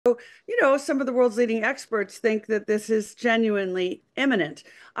Some of the world's leading experts think that this is genuinely imminent.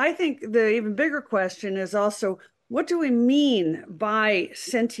 I think the even bigger question is also, what do we mean by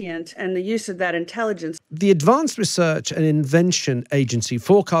sentient and the use of that intelligence? The Advanced Research and Invention Agency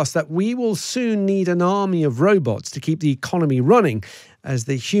forecasts that we will soon need an army of robots to keep the economy running as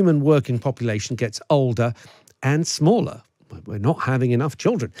the human working population gets older and smaller. We're not having enough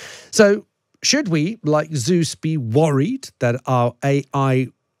children. So should we, like Zeus, be worried that our AI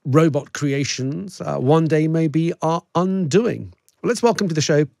robot creations one day may be our undoing? Well, let's welcome to the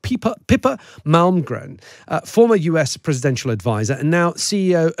show Pippa Malmgren, former US presidential advisor and now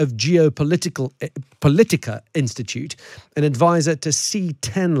CEO of Geopolitica Institute, an advisor to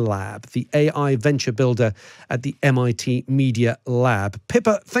C10 Lab, the AI venture builder at the MIT Media Lab.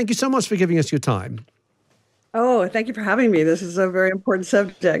 Pippa, thank you so much for giving us your time. Oh, thank you for having me. This is a very important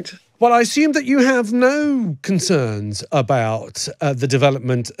subject. Well, I assume that you have no concerns about the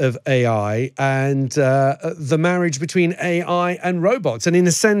development of AI and the marriage between AI and robots. And in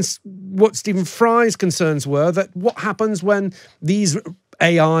a sense, what Stephen Fry's concerns were that what happens when these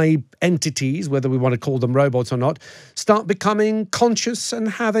AI entities, whether we want to call them robots or not, start becoming conscious and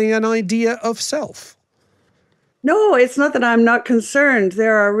having an idea of self. No, it's not that I'm not concerned.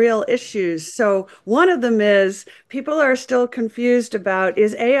 There are real issues. So one of them is people are still confused about,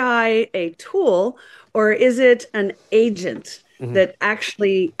 is AI a tool or is it an agent that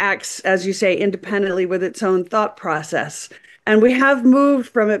actually acts, as you say, independently with its own thought process? And we have moved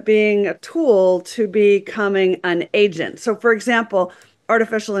from it being a tool to becoming an agent. So for example,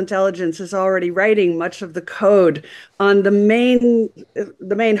 artificial intelligence is already writing much of the code on the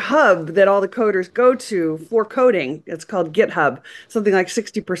main hub that all the coders go to for coding. It's called GitHub. Something like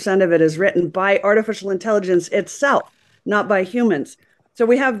 60% of it is written by artificial intelligence itself, not by humans. So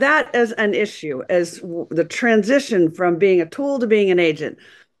we have that as an issue, as the transition from being a tool to being an agent.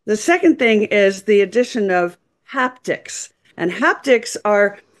 The second thing is the addition of haptics. And haptics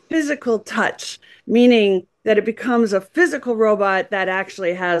are physical touch, meaning that it becomes a physical robot that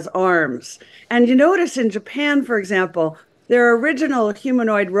actually has arms. And you notice in Japan, for example, their original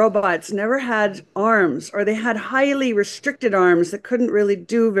humanoid robots never had arms, or they had highly restricted arms that couldn't really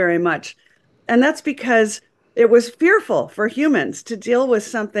do very much. And that's because it was fearful for humans to deal with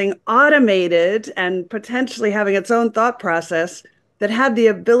something automated and potentially having its own thought process that had the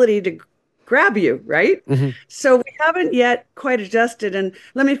ability to grab you, right? So we haven't yet quite adjusted. And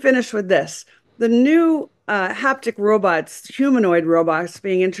let me finish with this. The new haptic robots, humanoid robots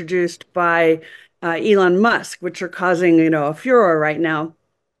being introduced by Elon Musk, which are causing, a furor right now,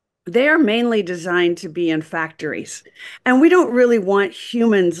 they are mainly designed to be in factories. And we don't really want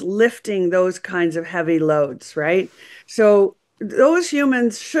humans lifting those kinds of heavy loads, right? So those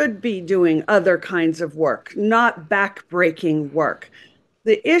humans should be doing other kinds of work, not back-breaking work.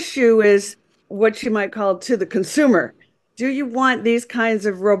 The issue is what you might call to the consumer. Do you want these kinds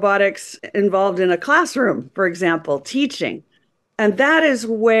of robotics involved in a classroom, for example, teaching? And that is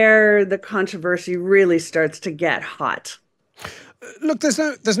where the controversy really starts to get hot. Look,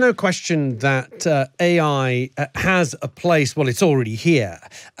 there's no question that AI has a place. Well, it's already here,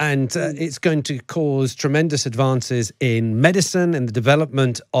 and it's going to cause tremendous advances in medicine and the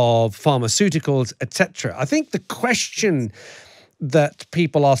development of pharmaceuticals, etc. I think the question that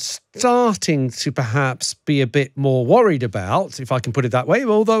people are starting to perhaps be a bit more worried about, if I can put it that way,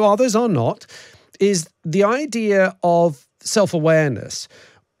 although others are not, is the idea of self-awareness.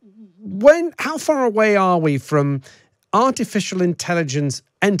 How far away are we from artificial intelligence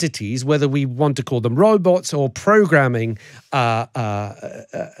entities, whether we want to call them robots or programming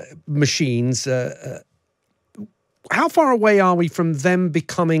machines, how far away are we from them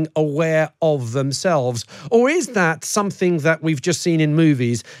becoming aware of themselves? Or is that something that we've just seen in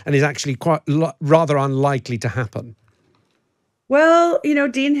movies and is actually rather unlikely to happen? Well,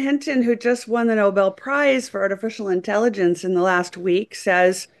 Dean Hinton, who just won the Nobel Prize for Artificial Intelligence in the last week,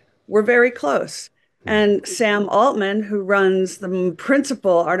 says we're very close. And Sam Altman, who runs the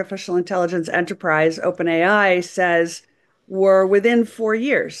principal artificial intelligence enterprise, OpenAI, says we're within 4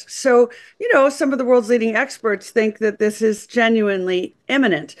 years. So, some of the world's leading experts think that this is genuinely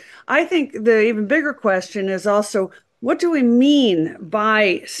imminent. I think the even bigger question is also, what do we mean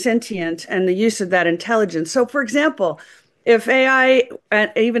by sentient and the use of that intelligence? So, for example, if AI,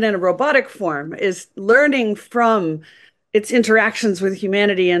 even in a robotic form, is learning from its interactions with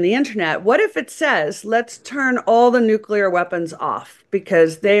humanity and the internet, what if it says, let's turn all the nuclear weapons off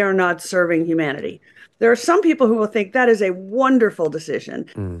because they are not serving humanity? There are some people who will think that is a wonderful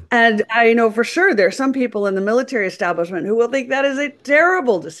decision. And I know for sure there are some people in the military establishment who will think that is a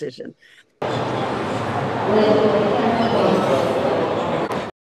terrible decision.